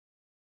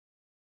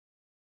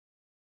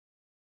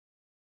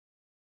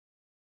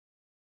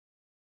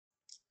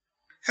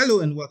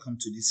Hello and welcome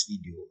to this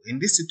video. In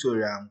this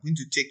tutorial, I'm going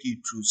to take you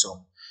through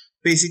some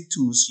basic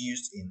tools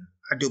used in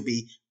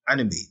Adobe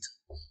Animate.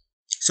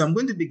 So I'm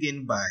going to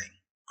begin by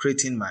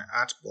creating my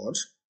artboard.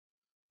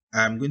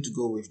 I'm going to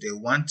go with the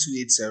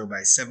 1280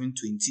 by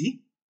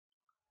 720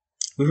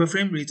 with a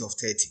frame rate of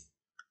 30.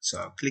 So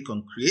I'll click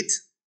on Create.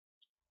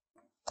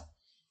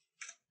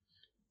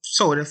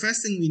 So the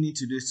first thing we need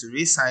to do is to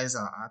resize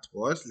our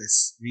artboard.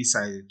 Let's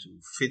resize it to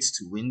fit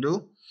to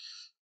window.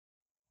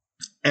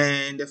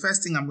 And the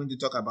first thing I'm going to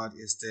talk about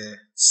is the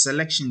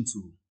selection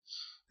tool.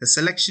 The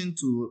selection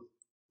tool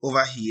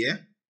over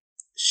here,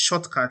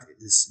 shortcut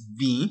is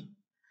V,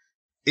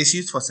 is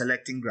used for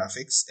selecting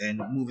graphics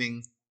and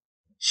moving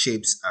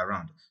shapes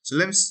around. So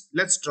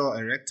let's draw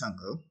a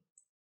rectangle.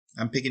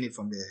 I'm picking it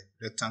from the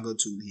rectangle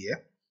tool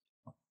here.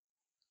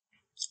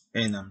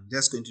 And I'm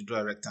just going to draw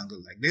a rectangle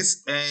like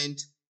this and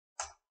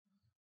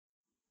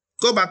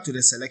go back to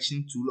the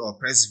selection tool or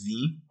press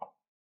V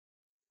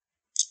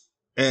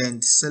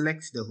and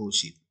select the whole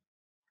shape.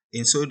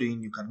 In so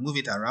doing, you can move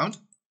it around.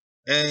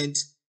 And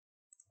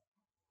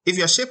if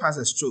your shape has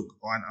a stroke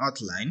or an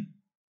outline,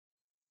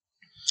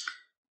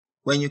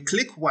 when you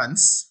click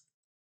once,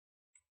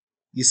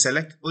 you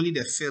select only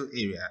the fill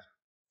area.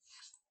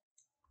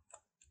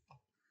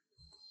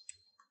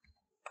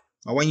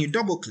 But when you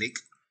double click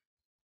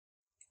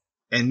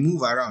and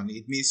move around,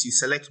 it means you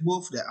select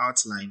both the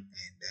outline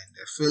and then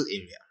the fill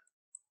area.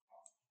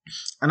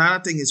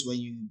 Another thing is when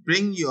you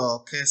bring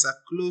your cursor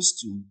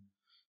close to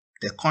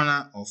the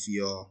corner of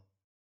your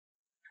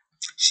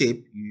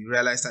shape, you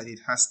realize that it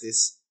has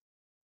this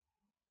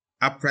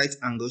upright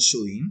angle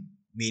showing,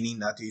 meaning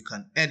that you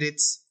can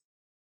edit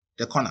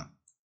the corner.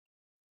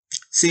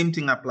 Same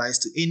thing applies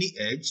to any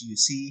edge. You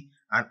see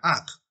an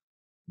arc,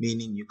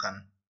 meaning you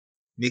can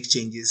make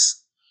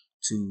changes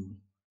to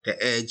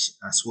the edge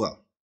as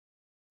well.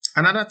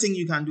 Another thing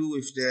you can do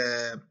with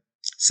the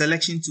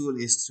selection tool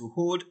is to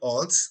hold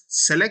Alt,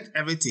 select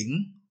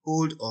everything,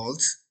 hold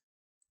Alt,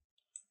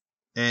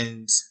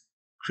 and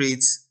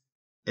create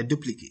a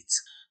duplicate.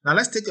 Now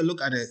let's take a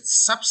look at the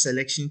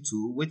sub-selection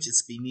tool, which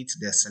is beneath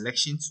the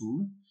selection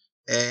tool,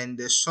 and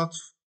the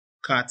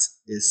shortcut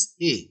is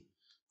A.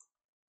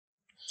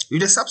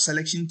 With the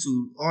sub-selection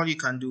tool, all you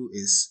can do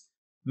is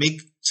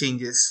make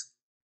changes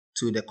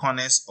to the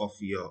corners of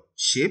your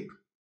shape,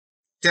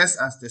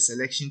 just as the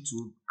selection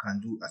tool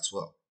can do as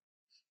well.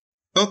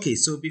 Okay,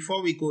 so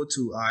before we go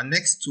to our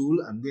next tool,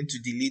 I'm going to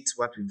delete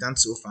what we've done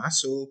so far.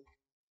 So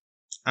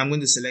I'm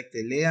going to select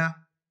the layer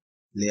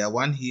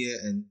 1 here,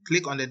 and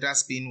click on the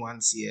dustbin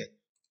once here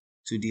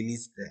to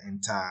delete the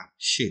entire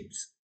shape.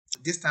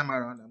 This time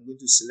around, I'm going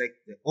to select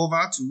the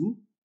oval tool,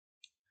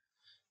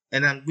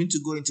 and I'm going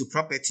to go into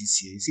properties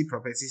here. You see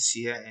properties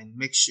here, and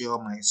make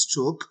sure my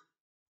stroke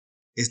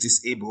is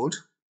disabled,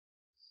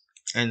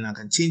 and I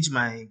can change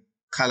my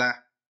color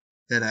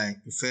that I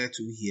prefer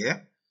to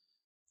here.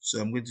 So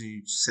I'm going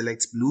to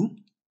select blue,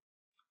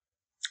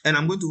 and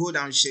I'm going to hold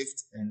down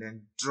Shift and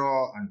then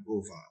draw an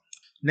oval.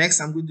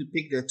 Next, I'm going to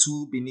pick the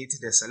tool beneath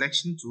the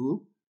selection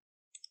tool.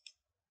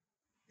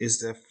 It's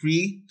the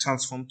free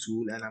transform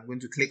tool, and I'm going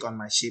to click on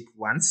my shape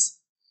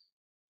once.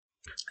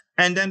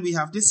 And then we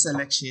have this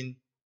selection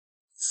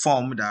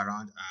formed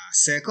around a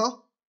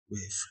circle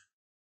with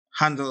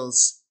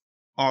handles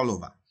all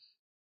over.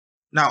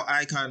 Now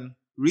I can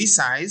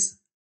resize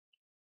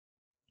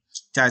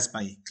just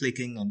by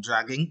clicking and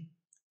dragging.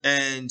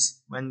 And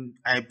when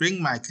I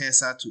bring my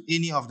cursor to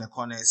any of the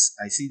corners,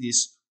 I see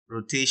this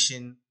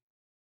rotation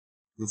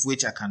with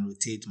which I can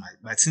rotate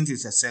but since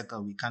it's a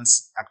circle, we can't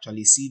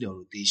actually see the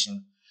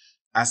rotation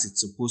as it's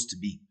supposed to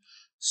be.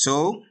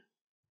 So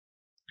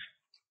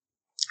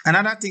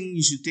another thing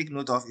you should take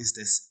note of is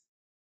this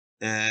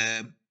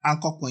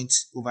anchor point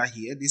over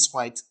here, this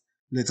white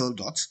little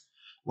dot.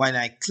 When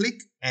I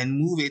click and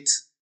move it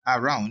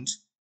around,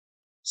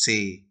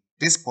 say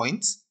this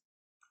point,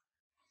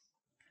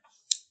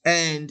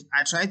 and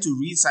I try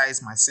to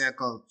resize my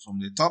circle from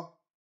the top,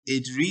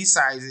 it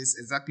resizes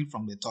exactly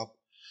from the top,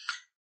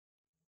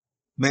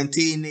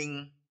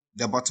 maintaining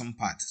the bottom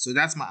part. So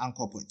that's my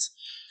anchor point.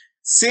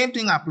 Same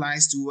thing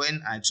applies to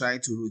when I try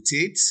to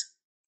rotate.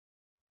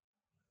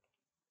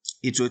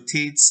 It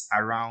rotates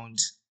around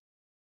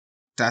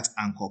that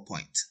anchor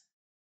point.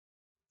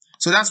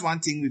 So that's one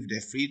thing with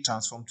the free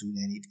transform tool,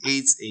 and it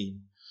aids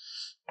in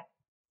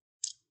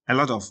a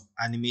lot of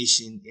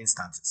animation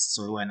instances.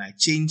 So when I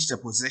change the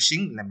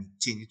position, let me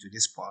change it to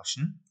this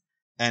portion,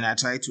 and I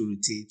try to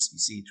rotate, you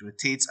see it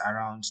rotates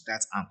around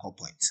that anchor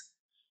point.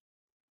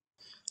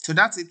 So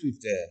that's it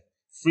with the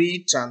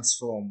free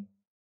transform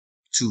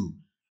tool.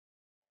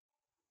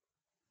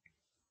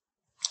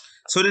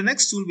 So the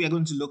next tool we are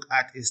going to look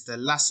at is the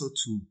lasso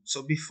tool.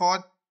 So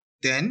before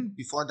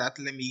that,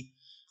 let me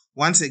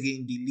once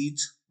again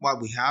delete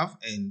what we have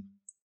and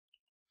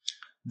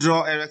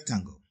draw a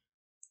rectangle.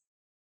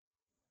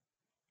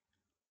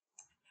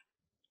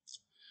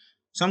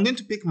 So I'm going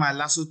to pick my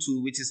lasso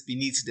tool, which is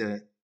beneath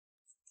the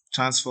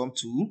transform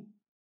tool,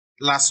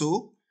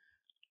 lasso,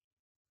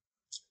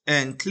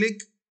 and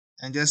click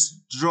and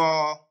just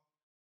draw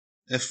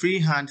a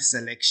freehand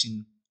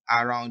selection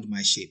around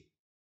my shape.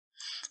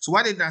 So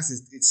what it does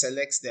is it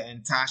selects the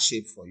entire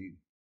shape for you.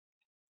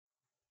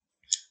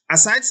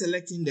 Aside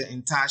selecting the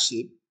entire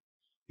shape,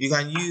 you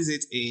can use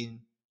it in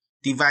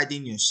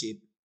dividing your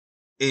shape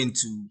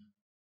into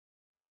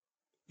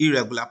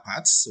irregular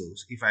parts. So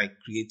if I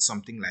create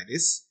something like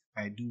this,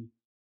 I do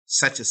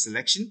such a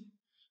selection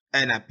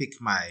and I pick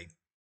my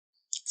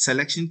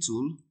selection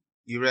tool,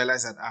 you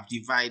realize that I've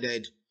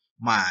divided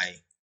my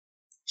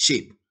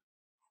shape.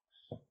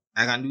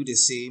 I can do the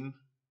same,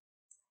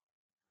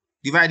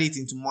 divide it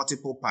into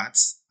multiple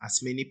parts, as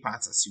many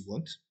parts as you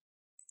want,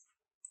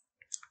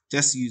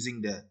 just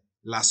using the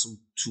lasso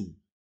tool.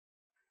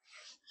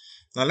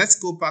 Now let's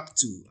go back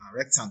to our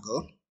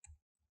rectangle,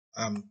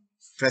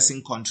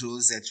 pressing Ctrl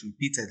Z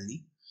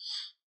repeatedly,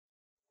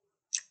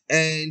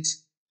 and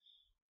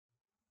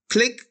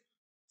click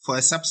for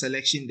a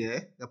sub-selection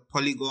there, the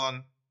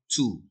Polygon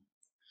tool.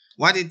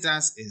 What it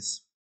does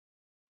is,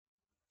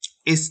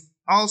 it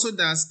also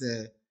does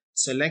the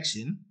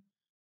selection,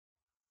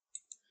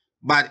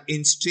 but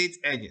in straight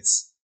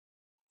edges.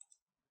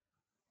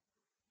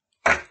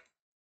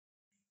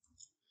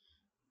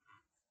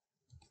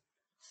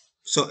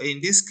 So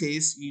in this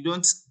case, you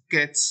don't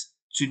get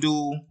to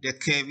do the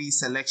curvy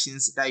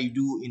selections that you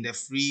do in the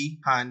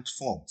freehand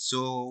form.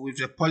 So with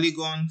the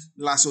Polygon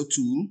lasso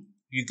tool,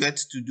 you get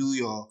to do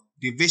your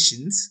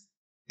divisions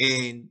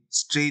in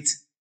straight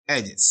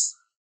edges.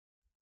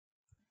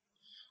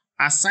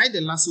 Aside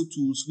the lasso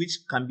tools, which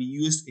can be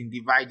used in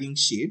dividing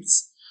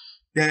shapes,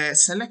 the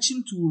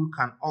selection tool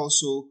can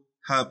also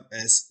help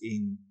us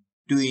in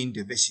doing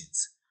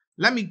divisions.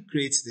 Let me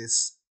create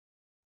this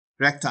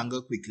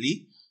rectangle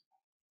quickly.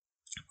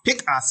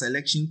 Pick our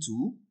selection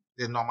tool,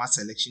 the normal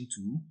selection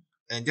tool,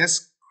 and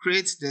just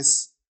create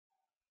this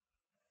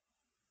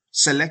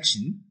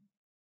selection.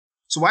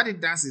 So what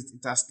it does is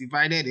it has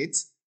divided it.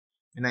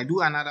 When I do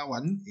another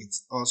one,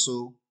 it's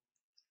also,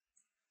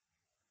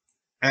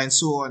 and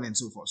so on and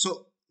so forth.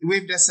 So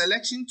with the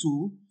selection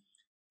tool,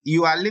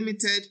 you are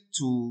limited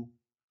to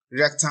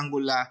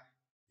rectangular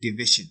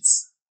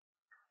divisions.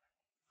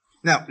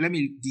 Now, let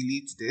me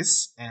delete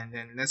this and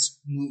then let's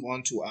move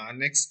on to our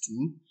next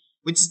tool,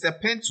 which is the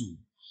pen tool.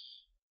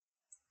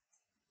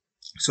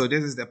 So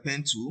this is the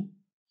pen tool.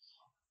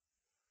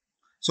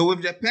 So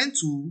with the pen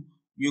tool,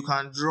 you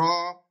can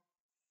draw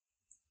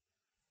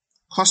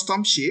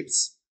custom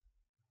shapes.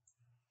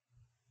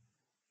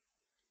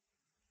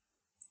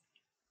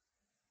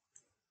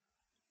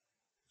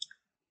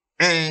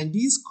 And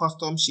these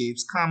custom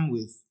shapes come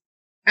with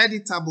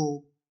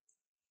editable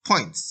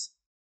points.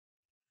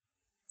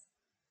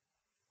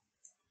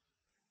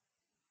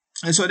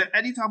 And so the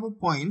editable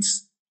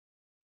points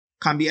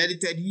can be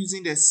edited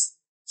using this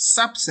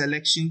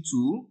sub-selection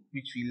tool,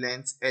 which we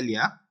learned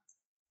earlier.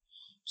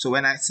 So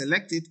when I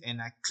select it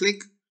and I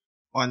click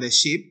on the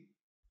shape,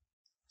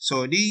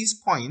 so these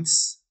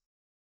points,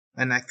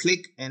 and I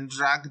click and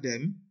drag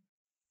them,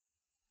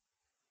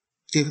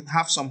 they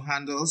have some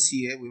handles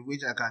here with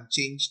which I can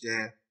change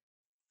the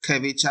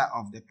curvature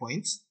of the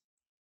point,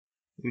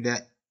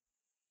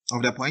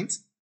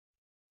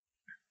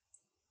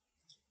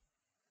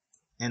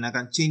 and I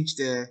can change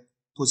the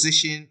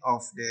position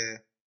of the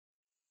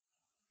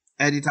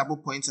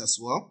editable points as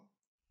well.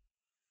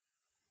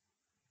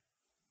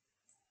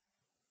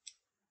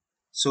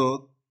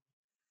 So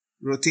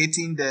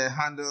rotating the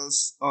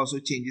handles also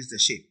changes the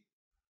shape.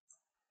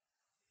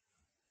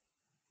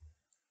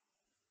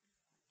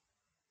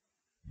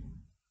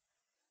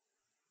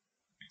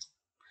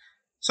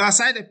 So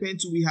aside the pen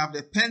tool, we have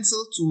the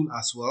pencil tool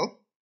as well,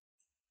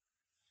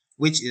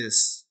 which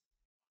is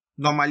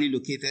normally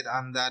located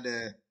under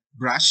the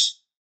brush.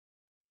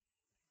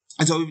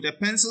 And so with the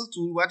pencil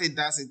tool, what it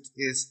does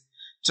is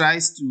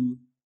tries to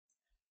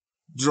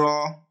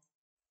draw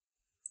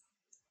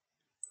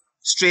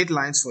straight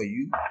lines for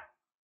you,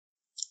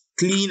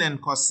 clean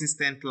and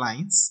consistent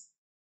lines.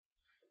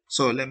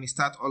 So let me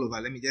start all over.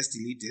 Let me just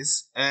delete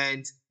this.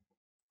 And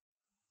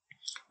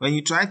when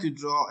you try to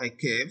draw a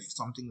curve,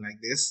 something like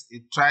this,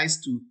 it tries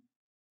to,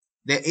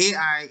 the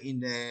AI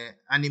in the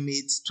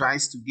Animate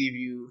tries to give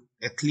you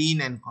a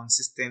clean and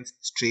consistent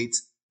straight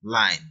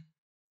line.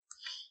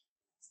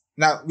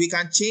 Now we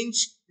can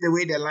change the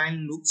way the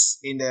line looks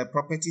in the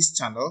properties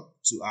channel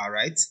to our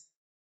right.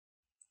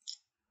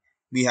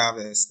 We have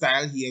a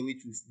style here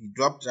which if we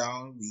drop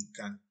down, we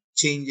can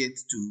change it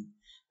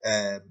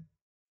to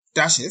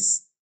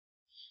dashes.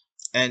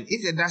 And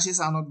if the dashes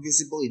are not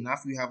visible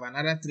enough, we have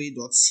another 3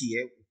 dots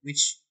here,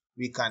 which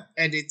we can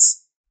edit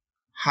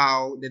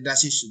how the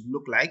dashes should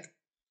look like.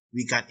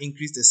 We can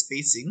increase the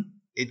spacing.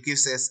 It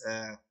gives us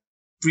a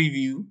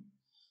preview,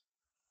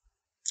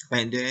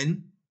 and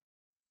then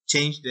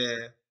change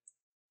the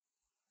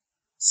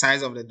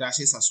size of the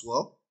dashes as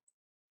well.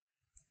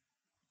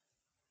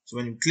 So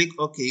when you click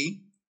OK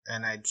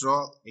and I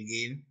draw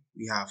again,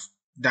 we have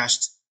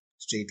dashed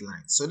straight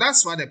lines. So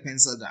that's what the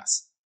pencil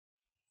does.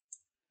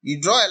 You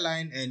draw a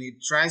line and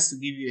it tries to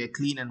give you a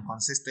clean and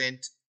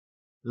consistent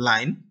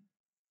line.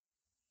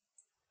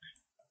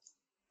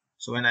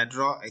 So when I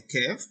draw a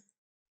curve,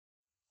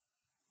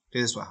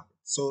 this is what happens.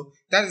 So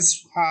that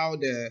is how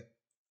the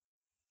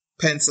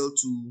pencil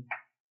tool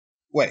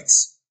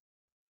works.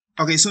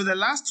 Okay, so the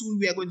last tool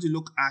we are going to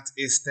look at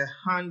is the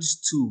hand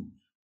tool.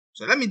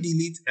 So let me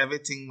delete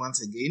everything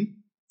once again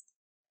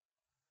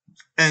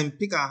and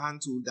pick our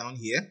hand tool down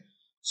here.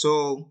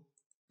 So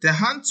the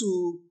hand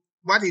tool,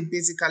 what it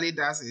basically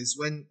does is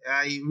when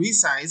I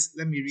resize,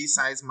 let me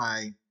resize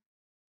my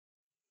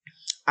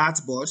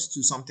artboard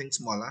to something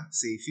smaller,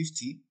 say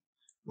 50.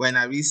 When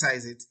I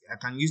resize it, I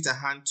can use the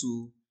hand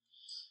tool,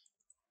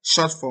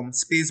 short from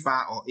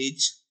spacebar or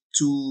H,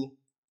 to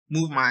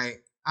move my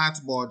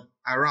artboard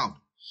around.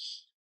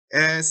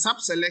 A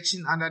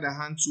sub-selection under the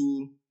hand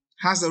tool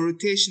has a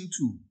rotation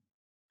tool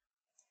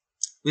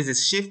with a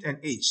shift and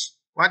H.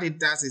 What it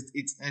does is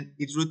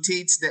it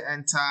rotates the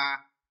entire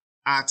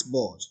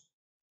artboard.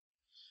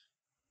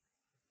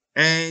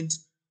 And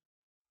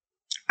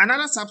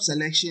another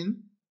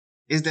sub-selection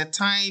is the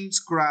time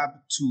scrub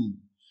tool.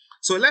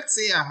 So let's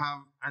say I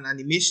have an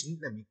animation.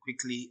 Let me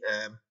quickly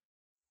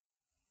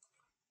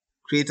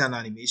create an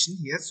animation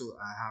here. So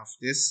I have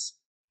this.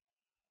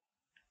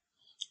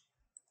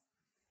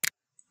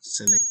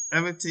 Select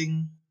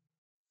everything,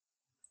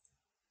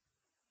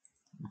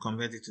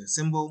 convert it to a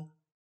symbol,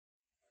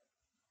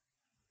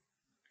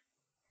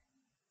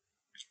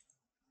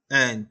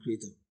 and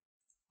create a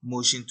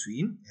motion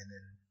tween. And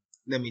then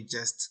let me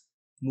just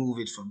move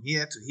it from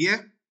here to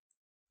here.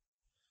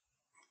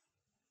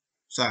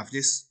 So I have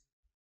this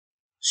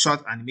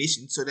short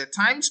animation. So the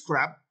time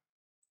scrub,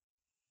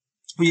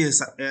 which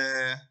is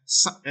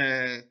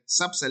a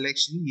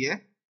sub-selection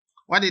here,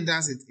 what it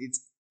does is it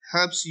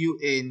helps you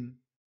in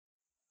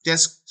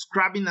just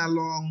scrubbing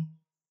along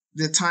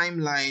the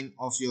timeline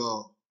of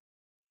your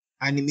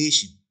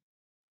animation.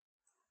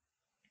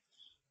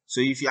 So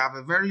if you have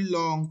a very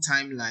long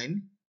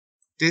timeline,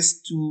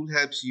 this tool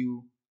helps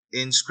you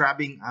in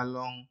scrubbing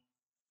along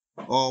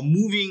or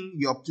moving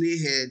your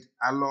playhead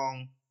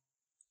along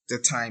the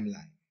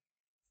timeline.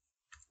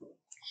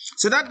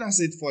 So that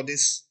does it for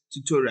this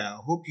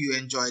tutorial. Hope you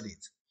enjoyed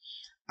it.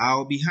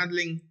 I'll be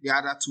handling the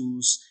other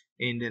tools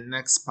in the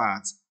next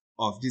part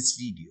of this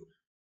video.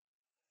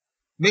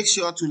 Make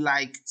sure to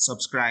like,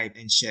 subscribe,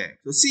 and share.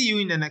 So see you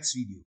in the next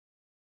video.